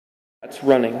It's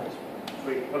running.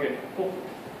 Sweet. Okay, cool.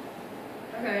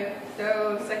 Okay,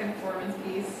 so second performance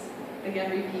piece,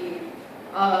 again repeat.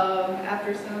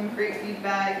 After some great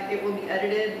feedback, it will be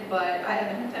edited, but I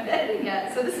haven't had time to edit it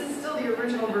yet. So this is still the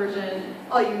original version.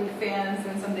 All you fans,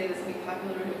 and someday this will be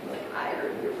popular, will be like, I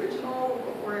heard the original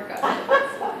before it got edited.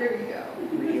 So here you go.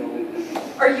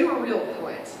 Real. Are you a real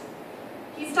poet?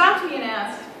 He stopped me and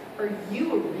asked, are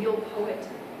you a real poet?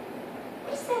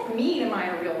 What does that mean, am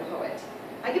I a real poet?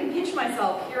 I can pinch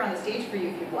myself here on the stage for you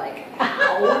if you'd like.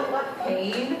 Ow,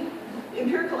 pain.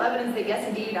 Empirical evidence that yes,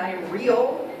 indeed, I am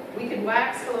real. We could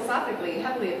wax philosophically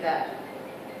heavily at that.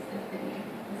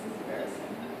 This is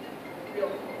embarrassing.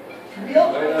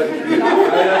 Real. Wait.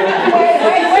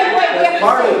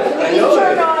 Please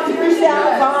turn off your cell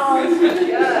phones.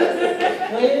 Yes.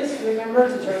 Please remember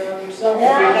to turn off your cell phones.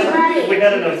 That's right. We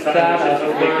had enough time,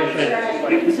 so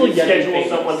we should schedule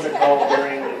someone to call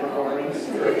during the performance.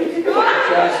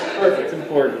 Just perfect. It's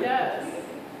important. Yes.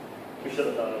 We should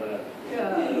have thought of that.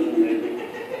 Yeah. Maybe.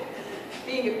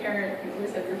 Being a parent, you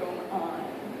always have your phone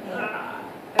on.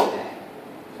 Okay.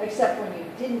 Except when you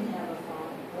didn't have a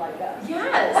phone like us.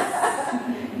 Yes.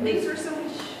 Things were so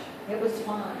much. It was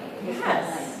fine. It was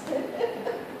Yes. fine.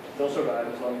 They'll survive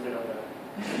as long as they don't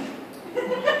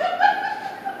die.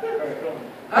 Alright, cool.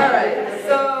 All right.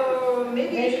 So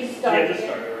maybe you Maybe should start. Yeah, just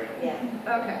start it right.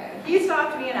 Yeah. Okay. He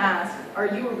stopped me and asked, are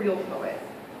you a real poet?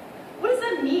 What does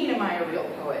that mean, am I a real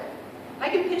poet? I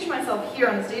can pinch myself here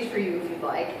on the stage for you if you'd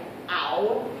like.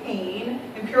 Ow, pain,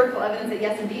 empirical evidence that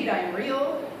yes, indeed, I am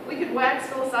real. We could wax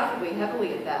philosophically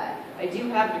heavily at that. I do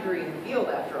have a degree in the field,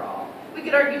 after all. We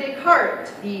could argue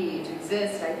Descartes, to be, to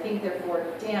exist, I think, therefore,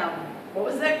 damn. What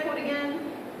was that quote again?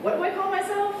 What do I call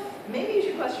myself? Maybe you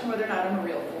should question whether or not I'm a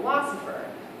real philosopher.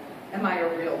 Am I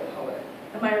a real poet?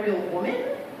 Am I a real woman?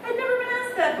 I've never been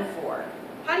asked that before.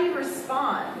 How do you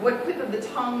respond? What quip of the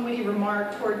tongue, witty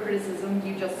remark toward criticism do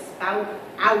you just spout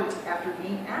out after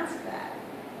being asked that?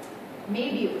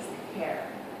 Maybe it was the hair,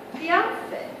 the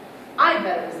outfit. I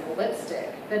bet it was the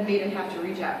lipstick that made him have to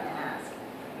reach out and ask.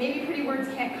 Maybe pretty words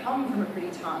can't come from a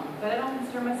pretty tongue, but I don't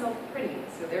consider myself pretty,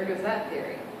 so there goes that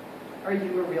theory. Are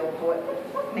you a real poet? What the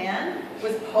fuck, man?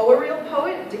 Was Poe a real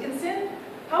poet? Dickinson?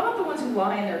 How about the ones who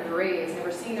lie in their graves,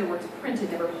 never seeing their works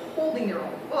printed, never holding their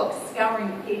own books, scouring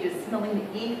the pages, smelling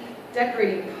the ink,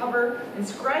 decorating the cover,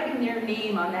 inscribing their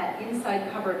name on that inside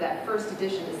cover of that first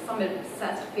edition to some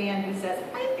obsessed fan who says,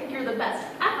 I think you're the best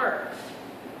ever.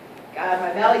 God,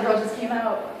 my Valley Girl just came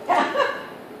out.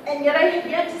 And yet I had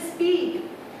yet to speak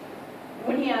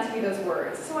when he asked me those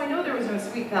words. So I know there was no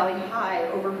Sweet Valley High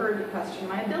overheard to question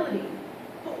my ability.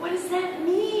 But what does that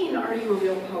mean, are you a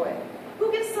real poet?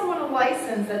 Who gives someone a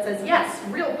license that says, yes,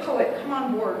 real poet, come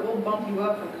on board, we'll bump you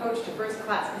up from coach to first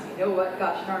class, because you know what,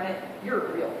 gosh darn it, you're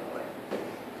a real poet.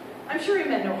 I'm sure he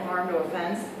meant no harm, no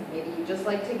offense. Maybe he just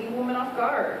liked taking a woman off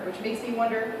guard, which makes me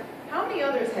wonder, how many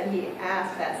others had he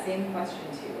asked that same question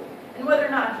to? And whether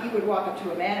or not he would walk up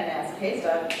to a man and ask, hey,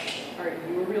 stud, are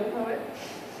you a real poet?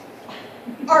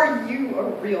 Are you a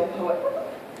real poet?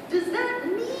 What does that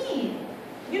mean?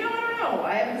 You know, I don't know.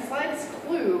 I haven't the slightest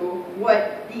clue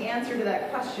what the answer to that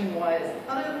question was,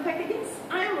 other than the fact that, yes,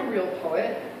 I am a real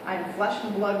poet. I'm flesh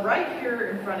and blood right here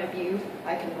in front of you.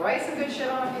 I can write some good shit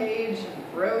on a page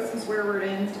and throw some swear word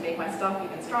ins to make my stuff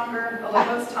even stronger, like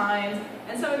most times.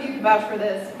 And some of you can vouch for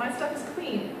this. My stuff is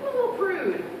clean, a little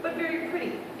crude, but very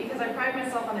pretty, because I pride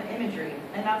myself on the imagery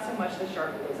and not so much the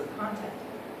sharp blows of content.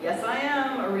 Yes, I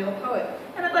am a real poet,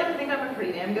 and I'd like to think I'm a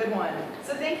pretty damn good one.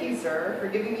 So thank you, sir, for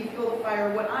giving me fuel to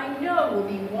fire what I know will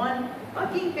be one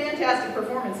fucking fantastic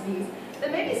performance piece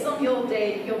that maybe some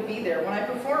day you'll be there when I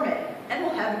perform it, and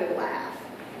we'll have a good laugh.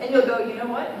 And you'll go, you know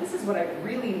what, this is what I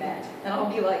really meant. And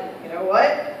I'll be like, you know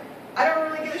what, I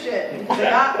don't really give a shit, because I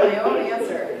got my own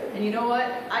answer. And you know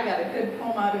what, I got a good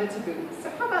poem out of it to boot. So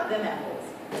how about them apples?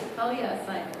 Hell yes,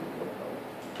 I am a real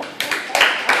poet.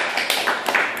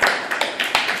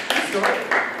 Story.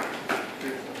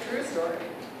 True story.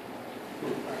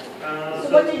 So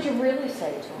what did you really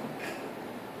say to him?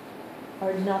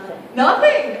 Or nothing?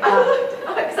 Nothing!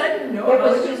 Because I didn't know. It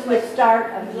was just the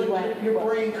start of you went. Your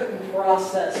brain couldn't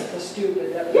process the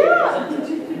stupid that was Yeah! I'm just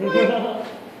going to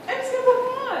move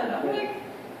on. I'm like,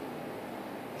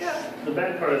 yeah. The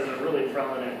bad part is a really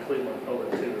prominent Cleveland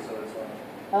poet too, so it's like,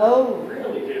 Oh.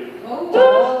 really, dude.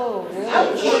 Oh, really?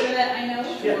 I was sure that I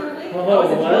know. Yeah. Oh, well.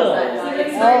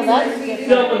 Oh, that's different.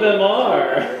 Some of them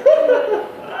are.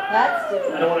 That's I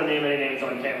different. don't want to name any names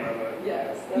on camera, but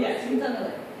Yes. Yes, you can tell me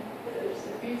later.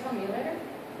 Can you tell me later?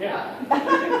 yeah.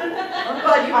 I'm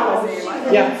glad you Oh, know she's me.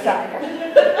 an Yeah. insider.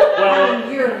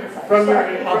 Well, You're an insider. from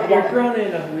Sorry. your You're thrown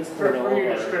in a whisper from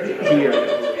your description, here.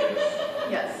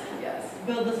 Yes, yes.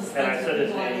 build the And I suspense said for his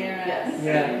people on name. your Yes. end.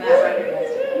 Yeah. Matt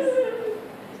recognized it.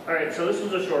 Alright, so this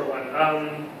was a short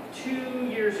one. 2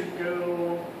 years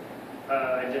ago,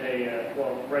 I did a,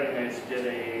 Writing Nights did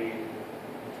a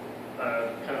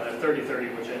kind of a 30-30,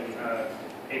 which in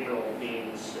April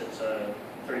means it's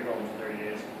 30 poems in 30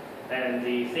 days. And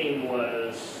the theme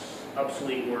was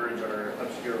obsolete words or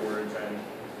obscure words. And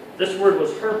this word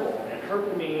was herple, and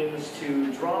herple means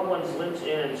to draw one's limbs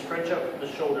in and scrunch up the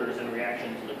shoulders in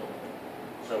reaction to the cold.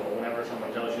 So whenever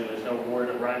someone tells you there's no word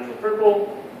that rhymes with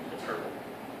purple, it's herple.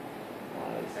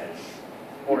 And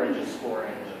orange is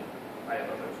orange, and I have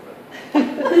others, but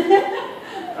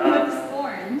What's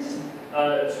orange?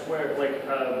 it's where like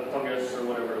fungus or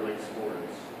whatever, like spores.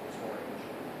 It's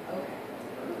orange. Okay.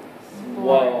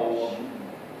 Whoa.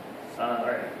 All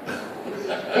right.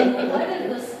 And what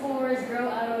did the spores grow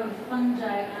out of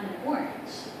fungi on an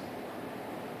orange?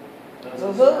 That's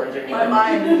Woohoo. My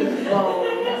mind is blown.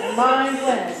 Yes. Mind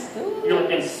went. You're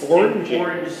like in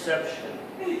orangeception.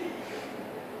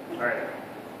 All right.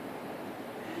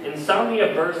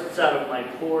 Insomnia bursts out of my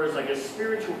pores like a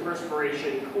spiritual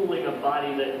perspiration cooling a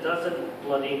body that doesn't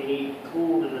bloody need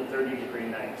cooled in the 30-degree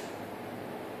night.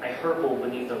 I herple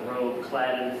beneath a robe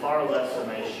clad in far less than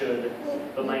I should,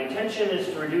 but my intention is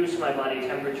to reduce my body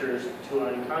temperatures to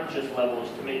unconscious levels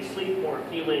to make sleep more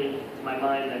appealing to my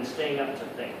mind than staying up to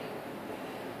think.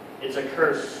 It's a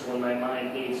curse when my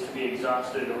mind needs to be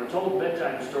exhausted or told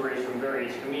bedtime stories from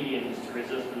various comedians to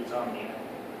resist insomnia.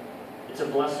 It's a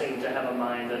blessing to have a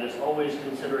mind that is always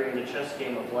considering the chess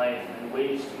game of life and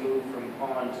ways to move from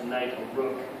pawn to knight or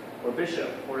rook or bishop,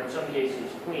 or in some cases,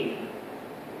 queen.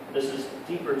 This is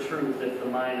deeper truth if the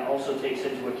mind also takes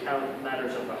into account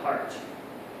matters of the heart.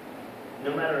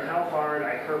 No matter how hard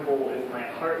I herple, if my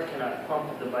heart cannot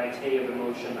pump the vitae of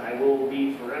emotion, I will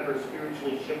be forever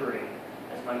spiritually shivering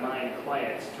as my mind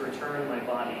quiets to return my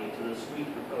body to the sweet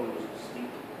repose of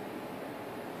sleep.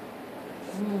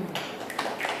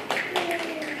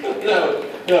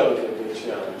 That was a good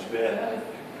challenge, man.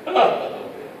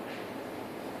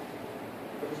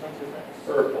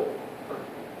 Purple.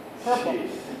 Purple. Jeez.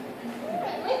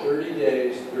 30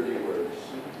 days, 30 words.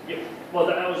 Yeah, well,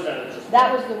 that was just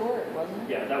That was the word, wasn't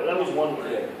it? yeah, that was one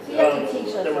word. Yeah. So you have to teach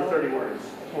us There were all. 30 words.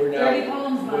 We're now, 30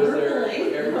 poems was there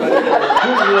verbally. everybody that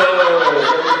was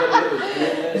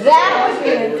doing this? That would be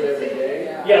One word interesting. every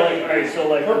day? Yeah, like, all right, so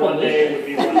like one day would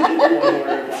be one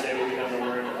word, one day would be another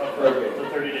word, Okay. for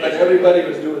 30 days. But everybody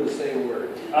was doing the same word.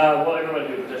 Well, everybody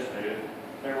who participated.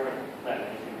 There weren't that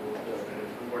many people who participated,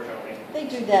 unfortunately. They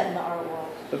do that in the art world.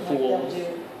 The Like fools. they'll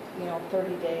do,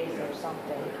 30 days or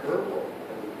something. Purple.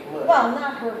 Come on. Well,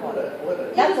 not What purple. a.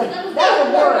 That's a- That was that's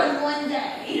a word. on one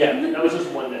day. Yeah, that was just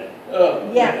one day. Oh.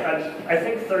 Yeah. I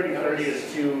think 30-30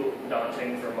 is too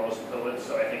daunting for most poets,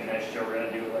 so I think next year we're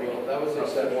going to do like Well, that was a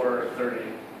exceptional.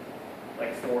 4-30.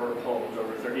 Like 4 poems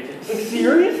over 30 days.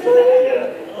 Seriously?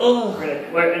 Yeah. Ugh.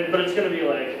 But it's going to be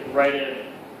like write it,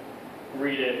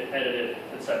 read it, edit it,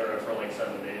 etc. for like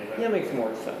 7 days. Yeah, makes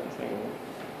more sense.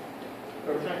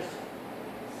 Whoever's next.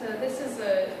 So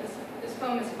this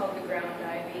poem is called The Ground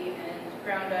Ivy, and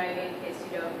ground ivy, in case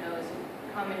you don't know, is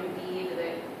a common weed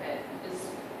that is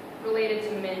related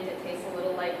to mint. It tastes a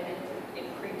little like mint. It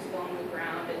creeps along the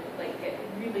ground. It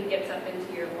really gets up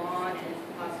into your lawn, and it's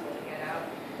impossible to get out.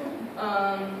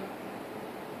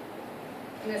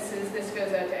 And this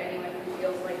goes out to anyone who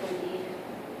feels like a weed.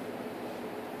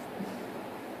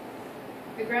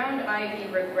 The ground ivy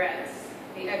regrets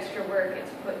the extra work it's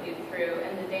put you through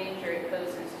and the danger it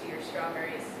poses to your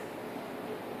strawberries.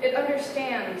 It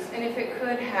understands, and if it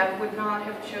could have, would not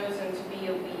have chosen to be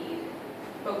a weed.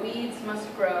 But weeds must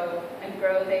grow, and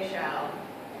grow they shall.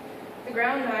 The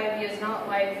ground ivy is not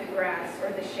like the grass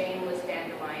or the shameless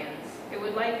dandelions. It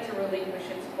would like to relinquish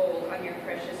its hold on your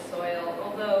precious soil,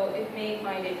 although it may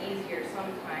find it easier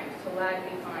sometimes to lag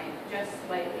behind just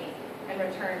slightly and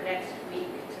return next week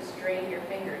to strain your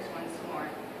fingers once more.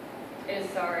 It is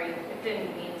sorry, it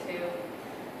didn't mean to,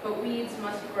 but weeds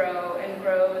must grow, and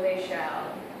grow they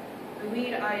shall. The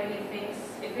weed ivy thinks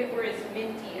if it were as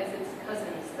minty as its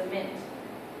cousins, the mint,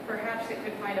 perhaps it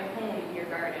could find a home in your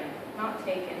garden, not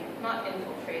taken, not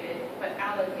infiltrated, but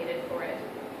allocated for it.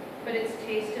 But its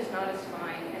taste is not as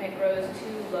fine, and it grows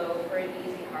too low for an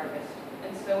easy harvest,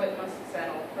 and so it must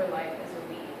settle for life as a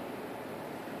weed.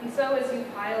 And so as you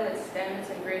pile its stems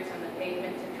and roots on the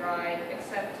pavement to dry,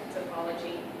 accept its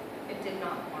apology. It did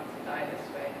not want to die this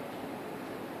way.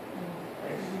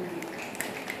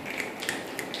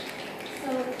 So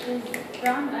Is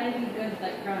ground ivy good,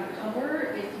 like ground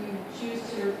cover, if you choose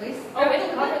to replace? Oh, it'll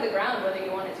cover the ground whether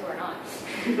you want it to or not.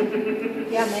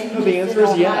 Yeah, maybe So the just answer in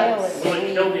is yes. Ohio it's Will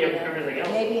it kill weed, everything else?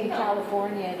 Maybe in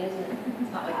California it isn't.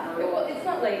 It's not like Well, it's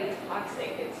not like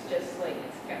toxic, it's just like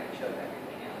it's gonna choke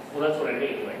everything else. Well, that's what I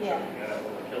mean, like, Yeah.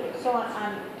 will it kill it? So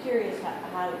I'm curious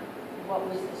what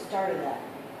was the start of that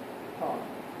poem,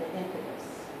 the impetus?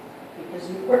 Because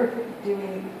you were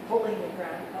pulling the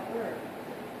ground cover.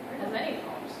 Where does any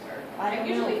poem start? I I don't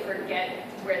usually know. forget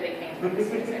where they came from as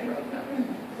soon as I wrote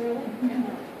them. Really?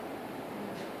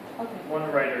 Okay.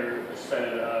 One writer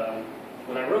said,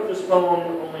 when I wrote this poem,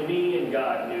 only me and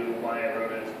God knew why I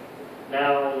wrote it.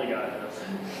 Now only God knows.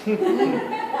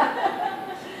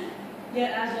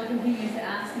 Yet Azriel continues to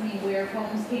ask me where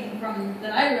poems came from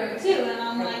that I wrote too, and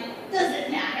I'm like, does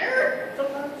it matter?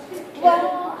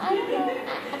 Well, I don't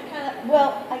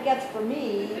know. I guess for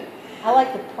me, I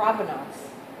like the provenance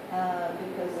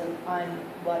because I'm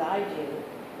what I do,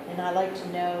 and I like to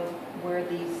know where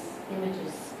these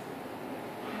images,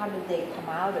 how did they come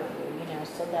out of you,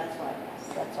 so that's why I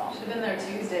asked, that's all. Should have been there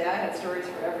Tuesday. I had stories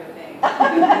for everything.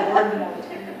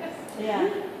 Yeah,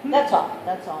 that's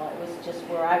all, it was just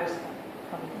where I was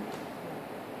coming from.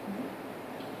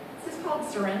 This is called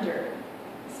Surrender.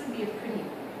 This would be a pretty.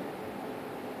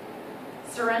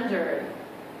 Surrendered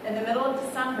in the middle of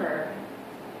December,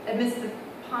 amidst the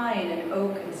pine and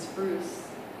oak and spruce.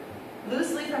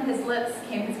 Loosely from his lips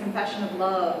came his confession of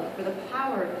love for the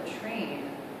power of the train,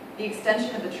 the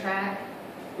extension of the track,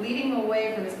 leading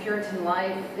away from his Puritan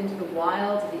life into the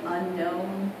wilds of the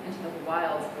unknown, into the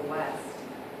wilds of the West.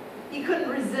 He couldn't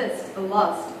resist the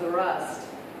lust of the rust,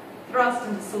 thrust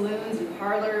into saloons and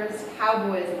parlors,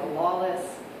 cowboys and the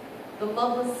lawless. The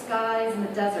loveless skies in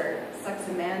the desert sucks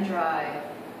a man dry,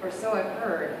 or so I've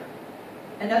heard.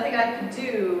 And nothing I could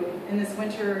do in this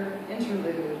winter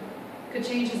interlude could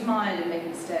change his mind and make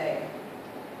him stay.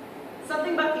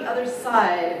 Something about the other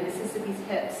side of Mississippi's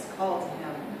hips called to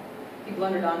him. He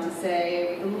blundered on to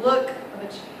say, with the look of a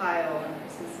child on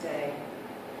Christmas Day,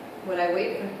 would I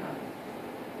wait for him?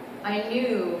 I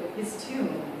knew his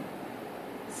tomb.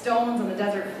 Stones on the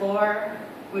desert floor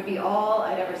would be all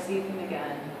I'd ever see of him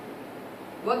again.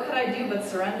 What could I do but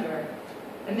surrender?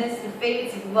 Amidst the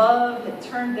fates of love had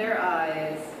turned their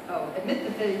eyes. Amid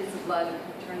the fates of love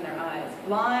had turned their eyes.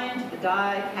 Blind to the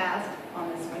die cast on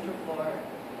this winter floor,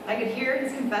 I could hear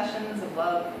his confessions of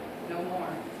love no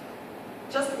more.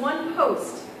 Just one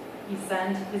post he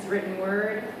sent, his written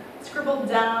word, scribbled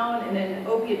down in an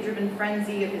opiate-driven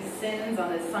frenzy of his sins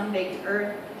on his sun-baked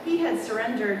earth. He had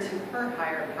surrendered to her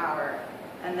higher power,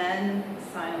 and then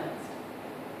silenced.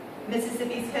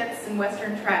 Mississippi's hips and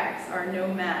western tracks are no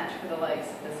match for the likes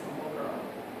of this humble girl.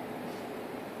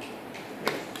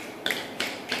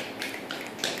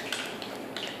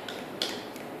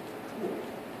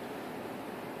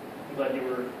 I'm glad you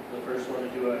were the first one to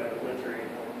do a wintry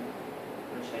poem,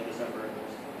 which in December.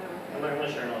 I'm not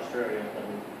unless you're in Australia,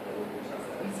 then it will be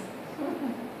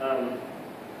something.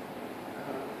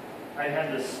 I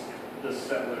had this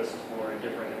set list for a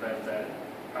different event that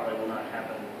probably will not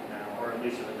happen now, or at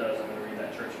least if it does, I'm going to read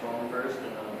that church poem first, and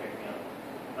then it'll pick me up.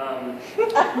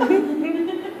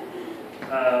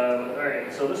 All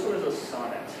right, so this one is a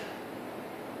sonnet.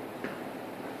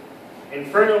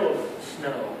 Inferno of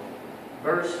snow,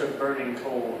 burst of burning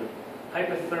cold,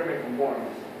 hypothermic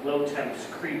warmth, low temps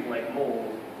creep like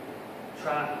mold.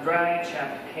 Dry,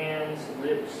 chapped hands,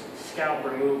 lips, scalp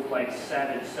removed like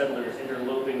savage settlers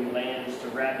interloping lands to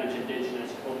ravage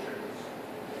indigenous cultures.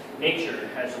 Nature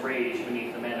has raged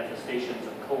beneath the manifestations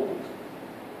of cold.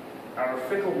 Our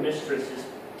fickle mistress is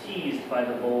teased by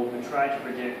the bold who try to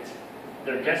predict.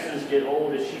 Their guesses get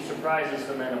old as she surprises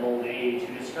the men of old age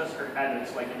who discuss her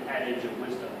habits like an adage of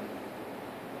wisdom.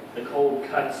 The cold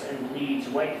cuts and bleeds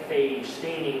white phage,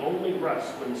 staining only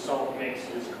rust when salt mix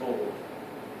is cold.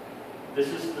 This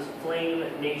is the flame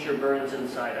nature burns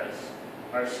inside us.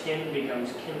 Our skin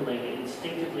becomes kindling,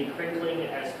 instinctively crinkling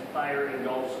as the fire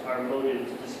engulfs our motives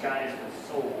disguised with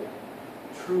soul.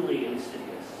 Truly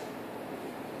insidious.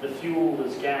 The fuel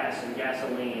is gas and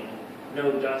gasoline.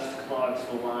 No dust clogs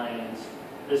the lines.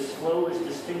 This flow is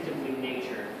distinctively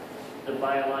nature, the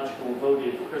biological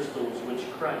votive crystals which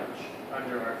crunch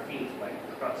under our feet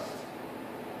like crust.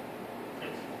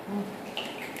 Thanks.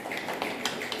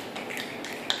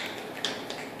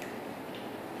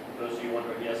 For those of you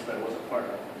wondering, yes, that was a part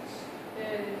of this.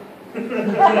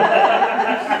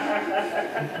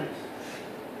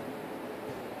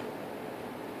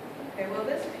 Okay, well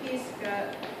this piece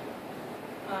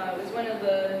was one of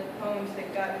the poems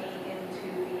that got me into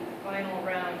the final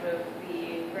round of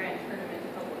the grand tournament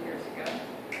a couple of years ago.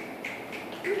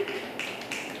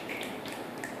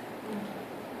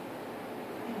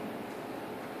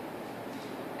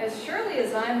 surely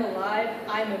as I'm alive,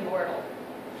 I'm immortal.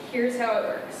 Here's how it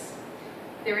works.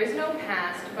 There is no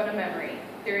past but a memory.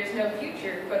 There is no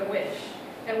future but a wish.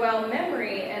 And while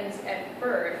memory ends at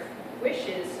birth,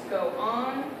 wishes go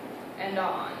on and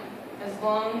on. As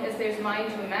long as there's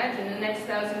mind to imagine, the next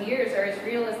 1,000 years are as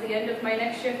real as the end of my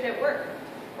next shift at work,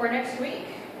 or next week.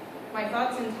 My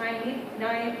thoughts in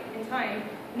time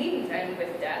needn't end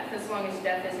with death, as long as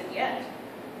death isn't yet.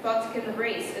 Thoughts can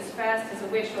race as fast as a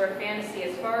wish or a fantasy,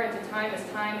 as far into time as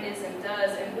time is and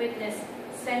does, and witness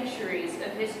centuries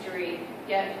of history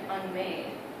yet unmade.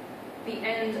 The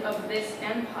end of this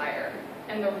empire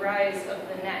and the rise of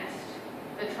the next.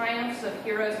 The triumphs of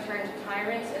heroes turned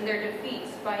tyrants and their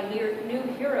defeats by new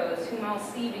heroes whom I'll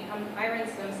see become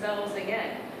tyrants themselves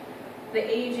again. The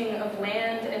aging of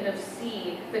land and of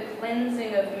sea, the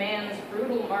cleansing of man's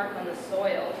brutal mark on the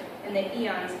soil, in the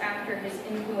eons after his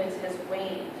influence has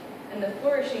waned, and the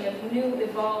flourishing of new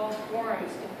evolved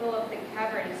forms to fill up the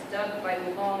caverns dug by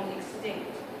the long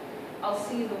extinct. I'll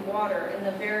see the water in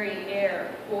the very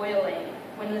air boiling,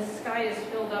 when the sky is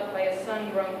filled up by a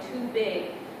sun grown too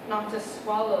big not to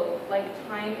swallow, like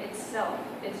time itself,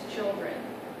 its children.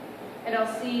 And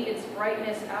I'll see its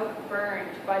brightness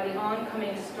outburned by the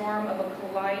oncoming storm of a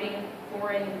colliding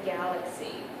foreign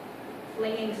galaxy,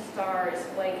 flinging stars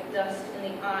like dust in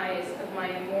the eyes of my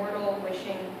immortal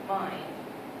wishing mind.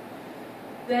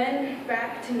 Then,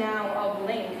 back to now, I'll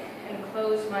blink and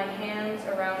close my hands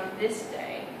around this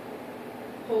day,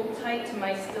 hold tight to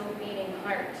my still beating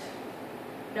heart,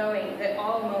 knowing that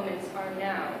all moments are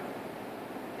now,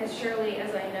 as surely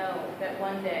as I know that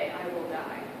one day I will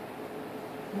die.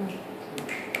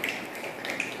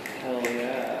 Hell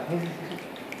yeah.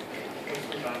 What's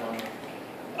the time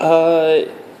on?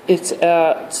 It's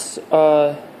at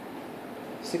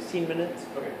 16 minutes.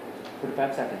 Okay.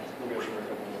 45 seconds. We'll go for a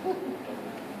couple more.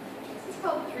 This is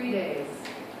called 3 days.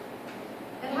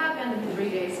 It happened in 3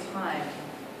 days' time.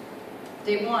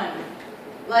 Day 1,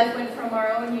 life went from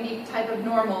our own unique type of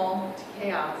normal to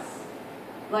chaos.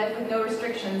 Life with no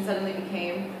restrictions suddenly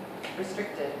became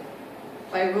restricted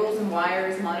by rules and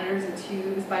wires, monitors and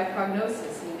tubes, by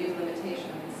prognosis and new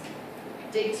limitations.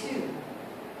 Day 2,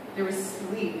 there was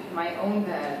sleep, my own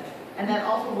bed, and that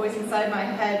awful voice inside my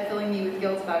head filling me with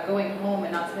guilt about going home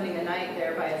and not spending the night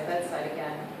there by his bedside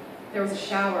again. There was a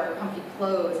shower, comfy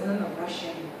clothes, and then the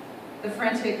rushing. The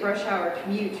frantic rush hour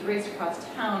commute to race across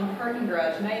town, parking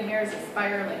garage, nightmares of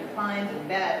spiraling climbs and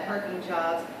bad parking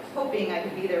jobs, hoping I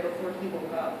could be there before he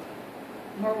woke up.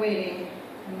 More waiting,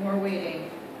 and more waiting.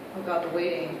 Oh God, the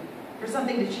waiting. For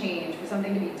something to change, for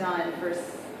something to be done, for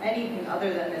anything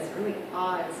other than this really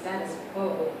odd status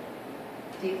quo.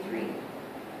 Day 3.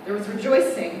 There was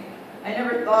rejoicing. I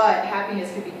never thought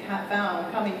happiness could be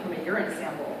found coming from a urine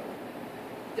sample.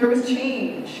 There was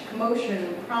change,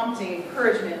 commotion, prompting,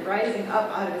 encouragement, rising up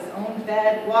out of his own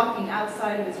bed, walking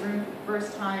outside of his room for the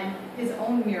first time, his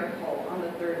own miracle on the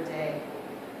 3rd day.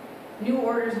 New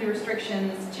orders, new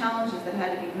restrictions, challenges that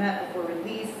had to be met before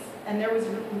release, and there was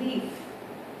relief.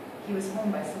 He was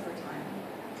home by supper time.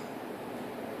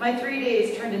 My 3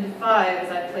 days turned into 5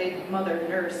 as I played mother,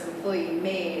 nurse, employee,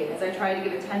 maid, as I tried to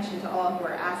give attention to all who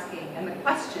were asking, and the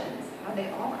questions, how they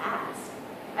all asked.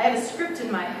 I have a script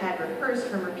in my head rehearsed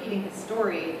from repeating his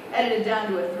story, edited down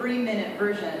to a 3-minute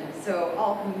version, so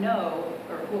all who know,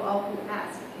 or all who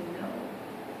ask can know.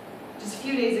 Just a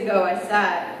few days ago, I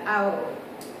sat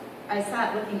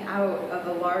looking out of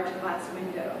a large glass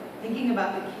window, thinking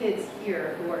about the kids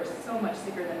here who are so much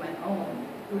sicker than my own,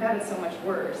 who have it so much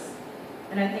worse.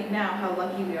 And I think now how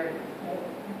lucky we are to be home.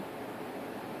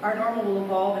 Our normal will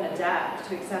evolve and adapt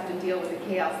to accept and deal with the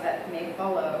chaos that may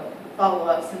follow,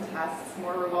 follow-ups and tasks,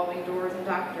 more revolving doors and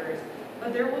doctors.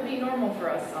 But there will be normal for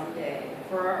us someday,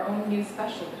 for our own new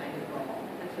special kind of normal.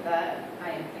 And for that,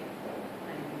 I am thankful.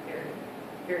 I am very,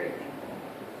 very thankful.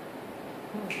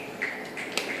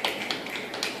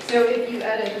 So if you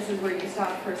edit, this is where you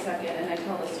stop for a second and I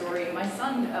tell the story. My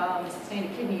son sustained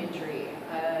a kidney injury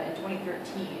in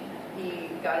 2013. He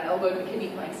got an elbow to the kidney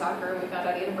playing soccer, and we found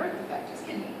out he had a birth defect. His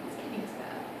kidney was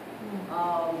bad.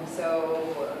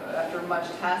 So after much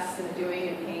tests and doing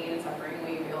and pain and suffering,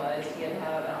 we realized he had to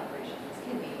have an operation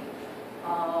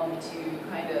on his kidney to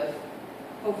kind of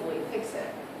hopefully fix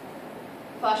it.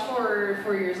 Flash forward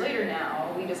 4 years later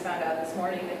now, we just found out this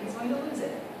morning that he's going to lose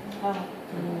it.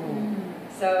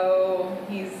 So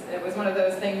it was one of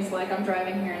those things like I'm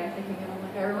driving here and I'm thinking,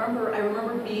 I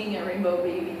remember being at Rainbow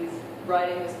Babies,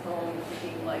 writing this poem,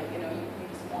 thinking like, you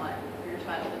just want for your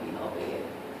child to be healthy.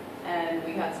 And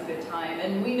we had some good time.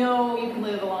 And we know you can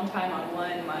live a long time on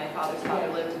one. My father's father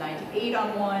lived to 98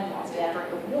 on one, lost it during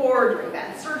the war, during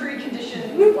bad surgery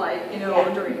conditions,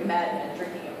 during med and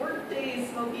drinking at work days.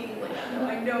 smoking. Like,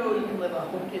 I know you can live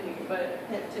off one kidney, but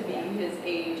to be his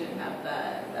age and have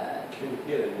that, Can you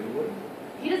get a new one?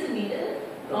 he doesn't need it.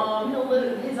 He'll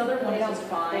live. His other one is just They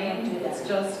fine. don't do that. It's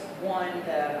just one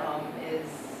that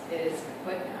is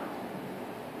quit now.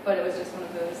 But it was just one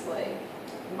of those like.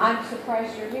 I'm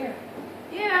surprised you're here.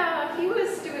 Yeah, he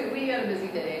was doing. We had a busy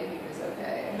day and he was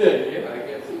okay. Yeah, I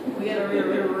guess. We had a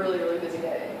really busy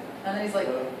day, and then he's like,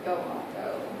 "Go on,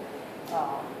 go."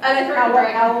 Oh. And I threatened to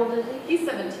drag him. How old is he? He's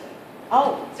 17.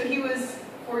 Oh, So he was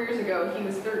 4 years ago. He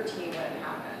was 13 when it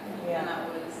happened, Yeah. and that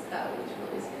was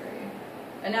really scary.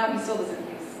 And now he still doesn't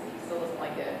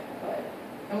like it,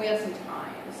 and we have some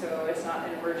time, so it's not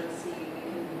an emergency.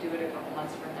 We can do it a couple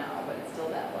months from now, but it's still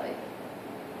that like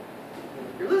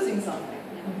you're losing something.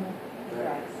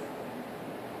 right.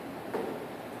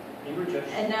 You were just.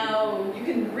 And now you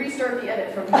can restart the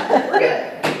edit from here. We're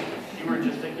good. You were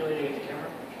gesticulating at the camera.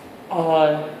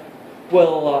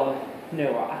 Well,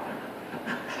 no,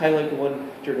 I like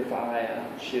wondered if I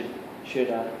should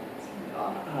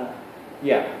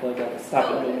yeah, like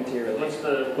stop it momentarily. What's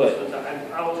the time?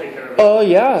 I will take care of it. Oh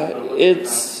yeah,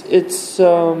 it's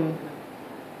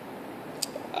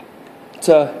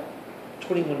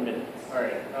 21 minutes. All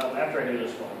right. After I do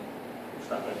this one,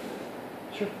 stop it.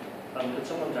 Sure. Could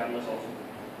someone time this also?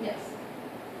 Yes.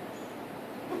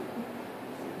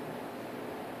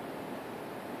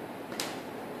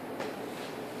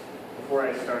 Before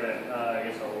I start it, I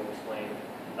guess I'll explain.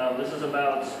 This is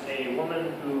about a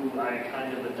woman who I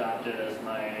kind of adopted as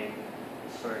my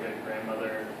surrogate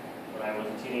grandmother when I was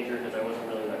a teenager because I wasn't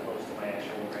really that close to my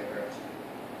actual grandparents.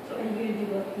 So, Are you going to do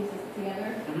both pieces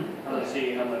together? I'm going to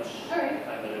see how much All right.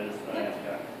 time it is, but I have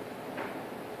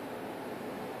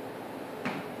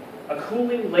got. A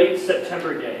cooling late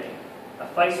September day, a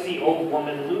feisty old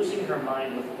woman losing her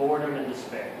mind with boredom and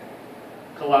despair.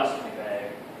 Colostomy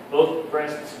bag, both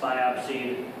breasts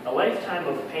biopsied, a lifetime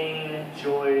of pain,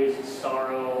 joys,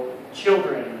 sorrow,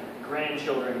 children,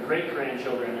 grandchildren,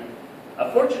 great-grandchildren.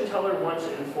 A fortune teller once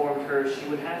informed her she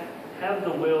would have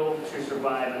the will to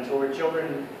survive until her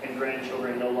children and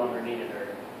grandchildren no longer needed her.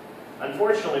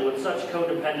 Unfortunately, with such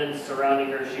codependence surrounding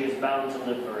her, she is bound to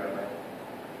live forever.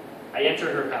 I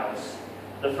enter her house.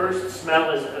 The first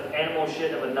smell is animal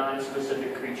shit of a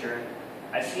non-specific creature.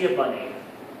 I see a bunny.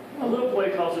 A little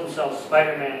boy calls himself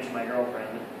Spider-Man to my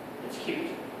girlfriend. It's cute.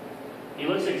 He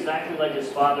looks exactly like his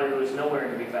father, who is nowhere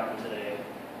to be found today.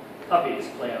 Puppies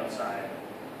play outside.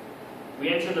 We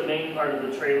enter the main part of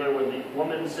the trailer where the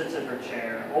woman sits in her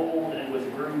chair, old and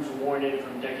with grooves worn in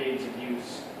from decades of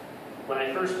use. When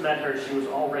I first met her, she was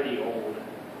already old.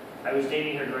 I was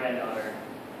dating her granddaughter.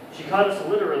 She caught us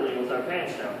literally with our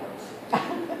pants down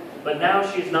once. But now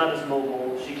she's not as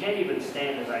mobile. She can't even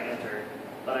stand as I enter,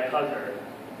 but I hug her.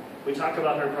 We talk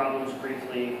about her problems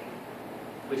briefly.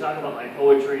 We talk about my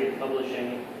poetry and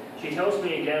publishing. She tells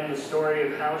me again the story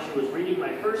of how she was reading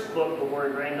my first book before her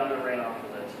granddaughter ran off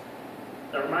with it.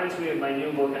 That reminds me of my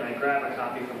new book, and I grab a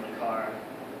copy from the car.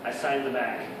 I sign the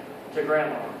back. To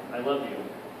Grandma, I love you.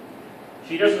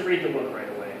 She doesn't read the book right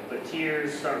away, but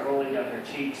tears start rolling down her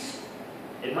cheeks.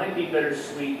 It might be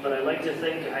bittersweet, but I like to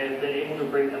think I have been able to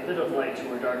bring a bit of light to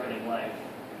her darkening life.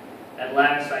 At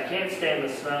last, I can't stand the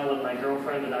smell of my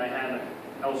girlfriend and I have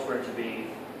elsewhere to be.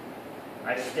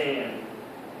 I stand.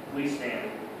 We stand.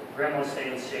 Grandma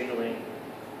stands shakily.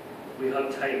 We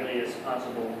hug tightly as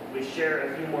possible. We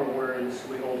share a few more words.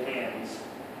 We hold hands.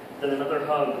 Then another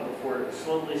hug before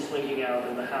slowly slinking out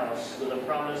of the house with a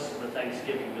promise of a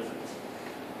Thanksgiving visit.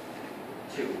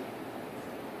 2.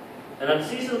 An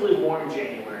unseasonably warm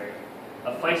January.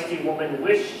 A feisty woman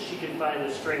wished she could find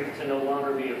the strength to no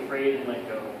longer be afraid and let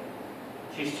go.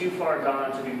 She's too far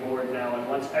gone to be bored now and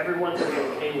wants everyone to be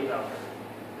okay without her.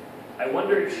 I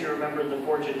wonder if she remembered the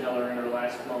fortune teller in her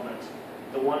last moment,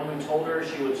 the one who told her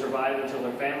she would survive until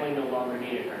her family no longer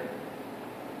needed her.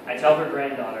 I tell her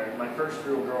granddaughter, my first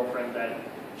real girlfriend, that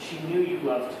she knew you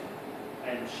loved her,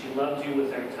 and she loved you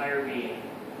with her entire being.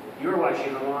 You were why she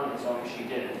hung on as long as she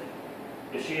did.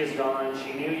 If she is gone,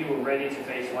 she knew you were ready to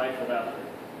face life without her.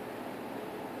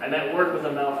 I'm at work with a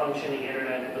malfunctioning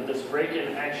internet, but this break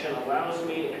in action allows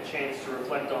me a chance to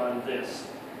reflect on this,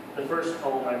 the first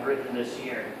poem I've written this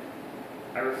year.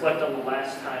 I reflect on the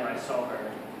last time I saw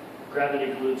her,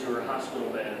 gravity glued to her hospital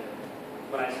bed.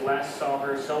 When I last saw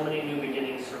her, so many new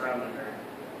beginnings surrounded her.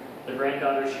 The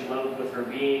granddaughter she loved with her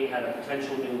being had a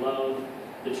potential new love.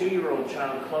 The 2-year-old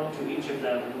child clung to each of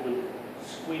them who would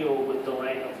squeal with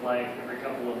delight of life every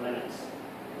couple of minutes.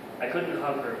 I couldn't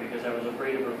hug her because I was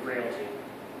afraid of her frailty.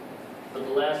 But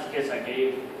the last kiss I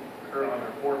gave her on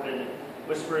her forehead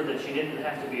whispered that she didn't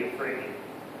have to be afraid.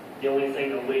 The only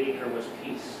thing awaiting her was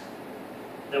peace.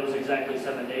 That was exactly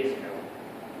 7 days ago.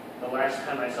 The last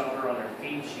time I saw her on her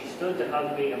feet, she stood to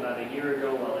hug me about a year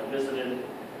ago while I visited.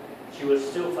 She was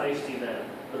still feisty then,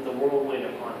 but the world weighed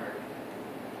upon her.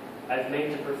 I've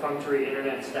made the perfunctory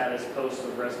internet status post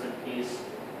of rest in peace,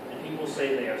 and people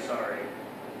say they are sorry.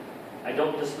 I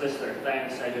don't dismiss their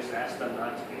thanks, I just ask them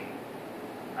not to be.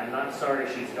 I'm not sorry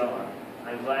she's gone.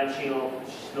 I'm glad she's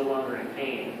no longer in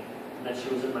pain, and that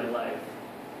she was in my life.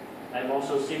 I'm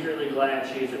also secretly glad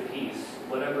she is at peace,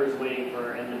 whatever is waiting for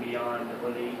her in the beyond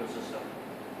or the ecosystem.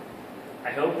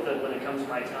 I hope that when it comes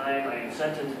my time, I am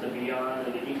sent into the beyond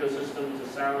and the ecosystem to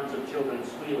sounds of children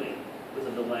squealing with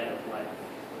the delight of life.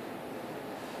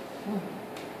 Ooh,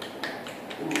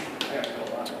 I gotta go a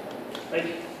lot. Thank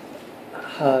you.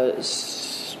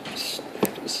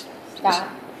 Stop.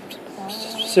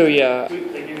 So yeah,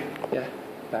 Sweet, thank you. yeah,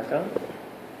 back on.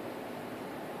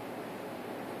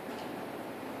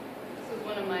 This is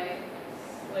one of my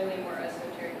slightly more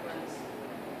esoteric ones.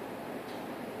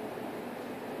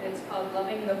 It's called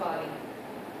Loving the Body.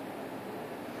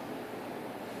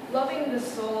 Loving the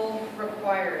soul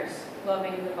requires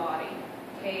loving the body,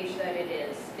 cage that it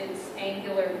is, its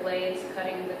angular blades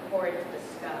cutting the cord to the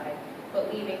sky,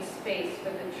 but leaving space for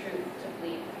the truth to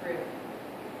bleed through.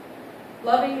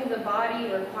 Loving the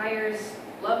body requires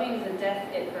loving the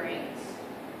death it brings.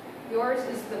 Yours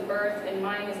is the birth, and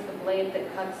mine is the blade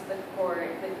that cuts the cord,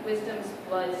 with wisdom's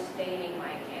blood staining my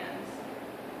hands.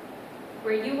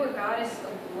 Where you were goddess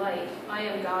of life, I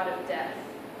am god of death.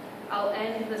 I'll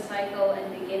end the cycle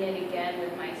and begin it again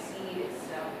with my seed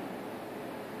sown.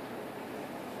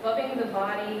 Loving the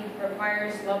body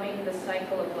requires loving the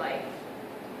cycle of life,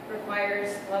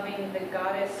 requires loving the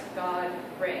goddess-god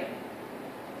ring.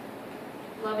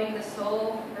 Loving the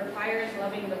soul requires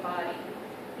loving the body.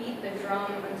 Beat the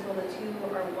drum until the two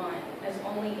are one, as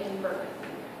only in birth,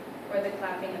 or the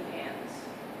clapping of hands.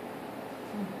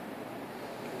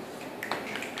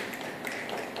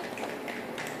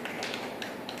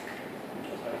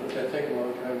 Does that take a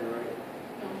long time to write?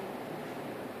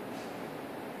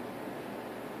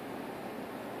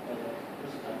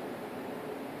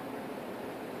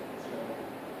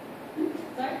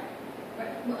 Sorry? Right.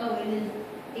 Oh, it is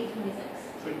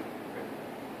 8:26. Sweet.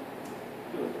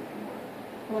 Do it.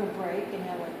 Want to break and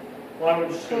have like Well, I'm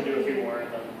just going to do a few more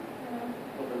and then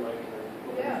open mic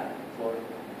or open Yeah. floor.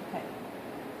 okay.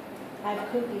 I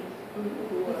have cookies.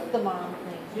 It's the mom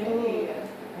thing. Anyway,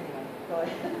 go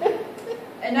ahead.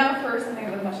 And now for something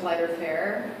of a much lighter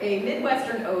fare, a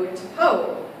Midwestern ode to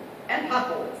Poe and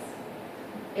potholes.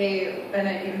 And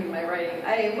I give you my writing,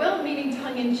 a well-meaning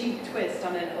tongue-in-cheek twist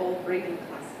on an old Reagan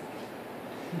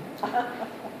classic.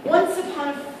 Once upon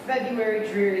a February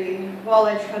dreary, while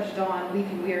I trudged on, weak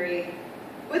and weary,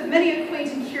 with many a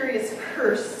quaint and curious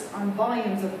curse on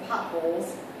volumes of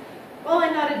potholes, while I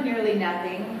nodded nearly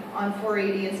napping on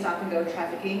 480 and stop-and-go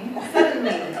trafficking,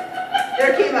 suddenly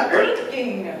there came a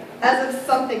creaking, as of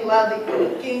something loudly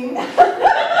creaking,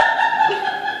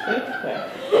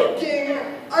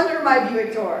 under my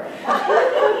Buick door.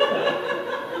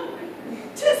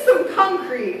 "'Tis some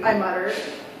concrete," I muttered,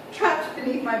 trapped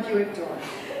beneath my Buick door.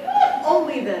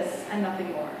 Only this and nothing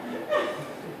more.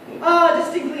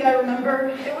 Distinctly I remember,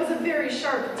 it was a very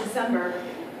sharp December,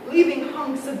 leaving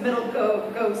hunks of metal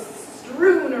ghosts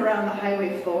strewn around the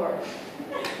highway floor.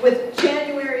 With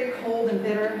January cold and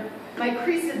bitter, my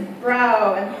creased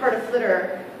brow and heart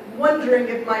a-flitter, wondering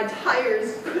if my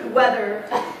tires could weather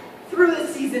through the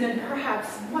season and perhaps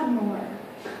one more.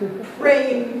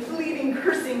 Praying, pleading,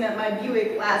 cursing that my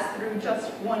Buick lasts through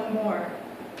just one more.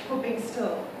 Hoping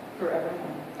still forevermore.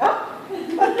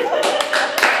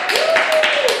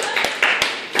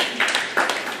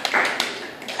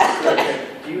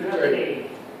 Do you have any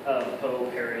Poe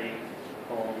parody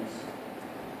poems?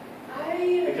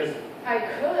 Because I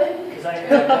could. I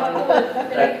have one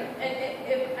that,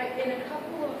 In a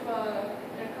couple,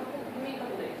 give me a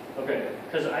couple days. okay,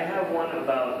 because I have one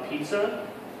about pizza,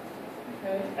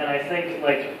 Okay. and I think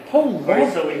like, Poe right,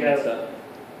 loves so we have, pizza.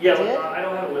 yeah, Did? I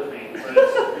don't have it with me, but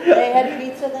it's, They had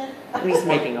pizza then? He's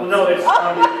making well, up. no, it's, all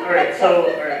right, so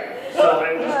I was Oh,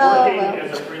 working well.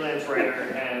 as a freelance writer,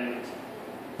 and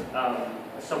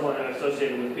someone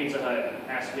associated with Pizza Hut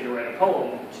asked me to write a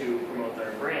poem to promote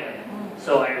their brand.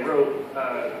 So I wrote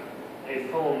a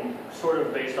poem sort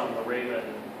of based on The Raven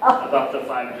about the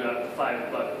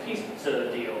 $5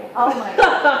 pizza deal. Oh my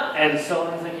God. And so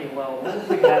I'm thinking, well, what if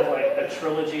we had like a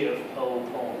trilogy of Poe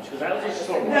poems? Because that was a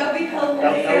short one. That would be That was a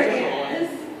short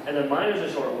hilarious. one. And then mine is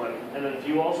a short one. And then if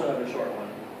you also have a short one,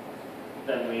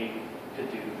 then we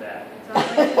could do that.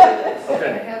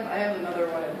 Okay. I have another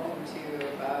one at home too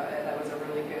about, and that was a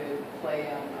really good play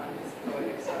on his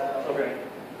poetic style. Okay.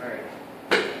 All right.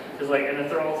 Because like, and if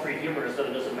they're all three humorous, then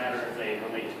it doesn't matter if they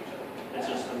relate to each other. It's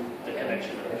just the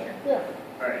connection of it. Yeah.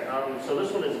 All right. So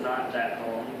this one is not that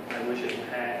home. I wish it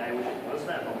was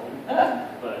that home,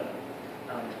 but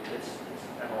it's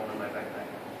at home in my backpack.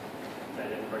 I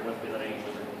didn't bring with me that I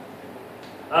usually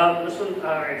bring. This one.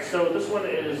 All right. So this one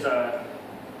is. All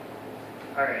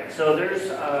right. So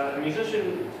there's a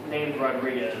musician named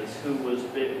Rodriguez who was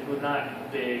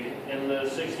not big in the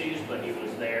 '60s, but he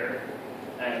was there.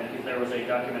 And there was a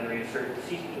documentary,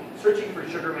 Searching for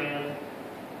Sugar Man,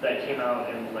 that came out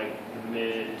in like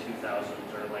mid 2000s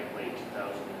or like late 2000,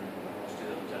 almost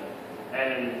 2010.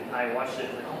 And I watched it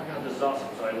and like, oh my god, this is awesome.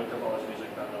 So I looked up all his music,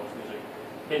 found all his music.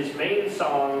 His main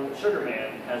song, Sugar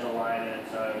Man, has a line and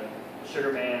it's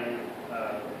Sugar Man,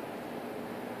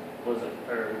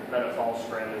 met a false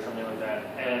friend or something like that.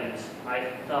 And I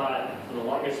thought for the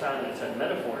longest time it said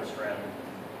metaphor's friend.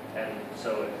 And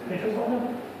so it made a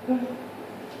song.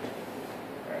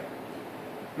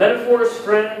 Metaphor's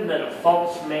friend met a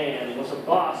false man, was a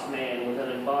boss man with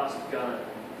an embossed gun.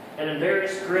 An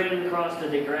embarrassed grin crossed a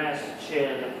degrassed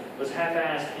chin, was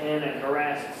half-assed in and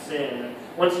harassed sin.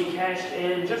 Once he cashed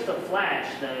in, just a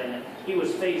flash then, he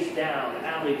was face down,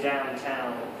 alley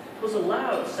downtown. It was a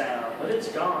loud sound, but it's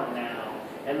gone now.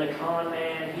 And the con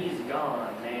man, he's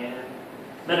gone, man.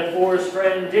 Metaphor's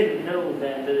friend didn't know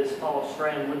then that his false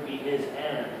friend would be his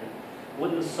end.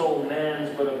 Wooden soul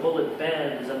mends, but a bullet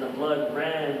bends, and the blood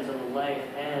rends, and the life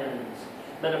ends.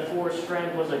 Metaphor's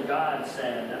friend was a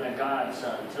godsend and a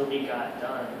godson till he got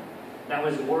done. Now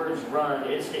his words run,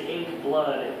 it's the ink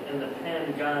blood in the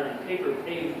pen gun and paper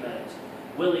pavement.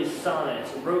 Willie's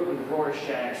sonnets, wrote in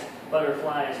Rorschach's,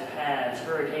 butterflies pads,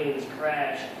 hurricanes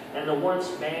crash, and the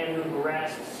once man who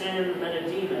harassed sin met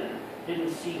a demon,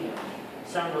 didn't see him.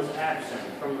 Sound was absent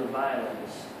from the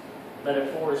violence.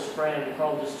 Metaphor's friend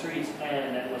crawled the street's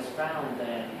end and was found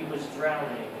then. He was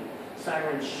drowning,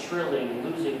 sirens shrilling,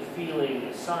 losing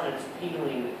feeling, sonnets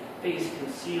peeling, face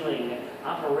concealing,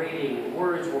 operating,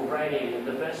 words were writing,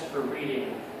 the best for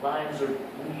reading, lines are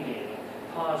bleeding,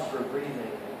 pause for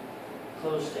breathing,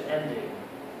 close to ending.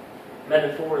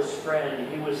 Metaphor's friend,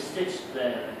 he was stitched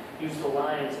then, used the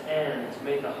line's end,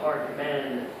 made the heart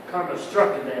bend, karma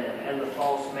struck then, and the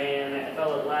false man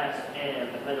fell at last,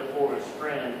 and Metaphor's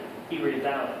friend, he breathed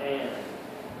out and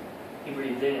he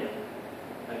breathed in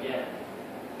again.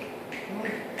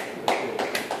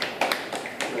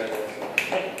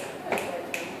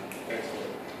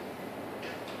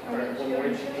 Alright, one more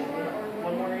each.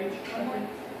 One more each.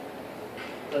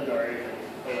 Then Daria can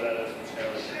pull it out of some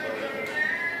challenge.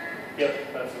 Yep,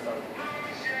 that's the song.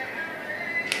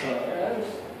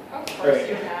 Of course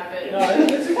you have it. No,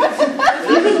 it's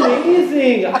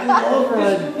amazing. I love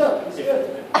Rod. It's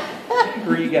good.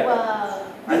 Who you got?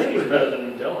 Wow. I think he's better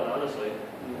than Dylan, honestly.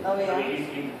 Oh, yeah. I mean,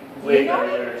 he's way You know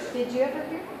better him? there. Did you ever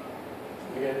hear him?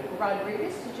 Again?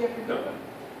 Rodriguez, did you ever hear No. him?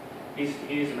 He's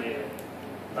amazing.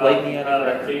 Play me on the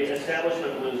record. The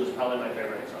Establishment Blues is probably my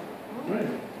favorite song. Right.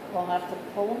 We'll have to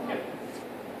pull him up. Yep.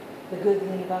 The good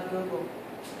thing about Google.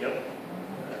 Yep.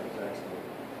 That was excellent.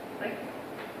 Thank you.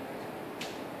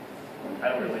 I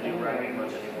don't really do rhyming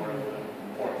much anymore other than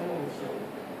poem, so.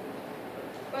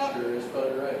 Well, Sure is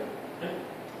fun, right?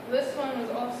 this one was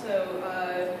also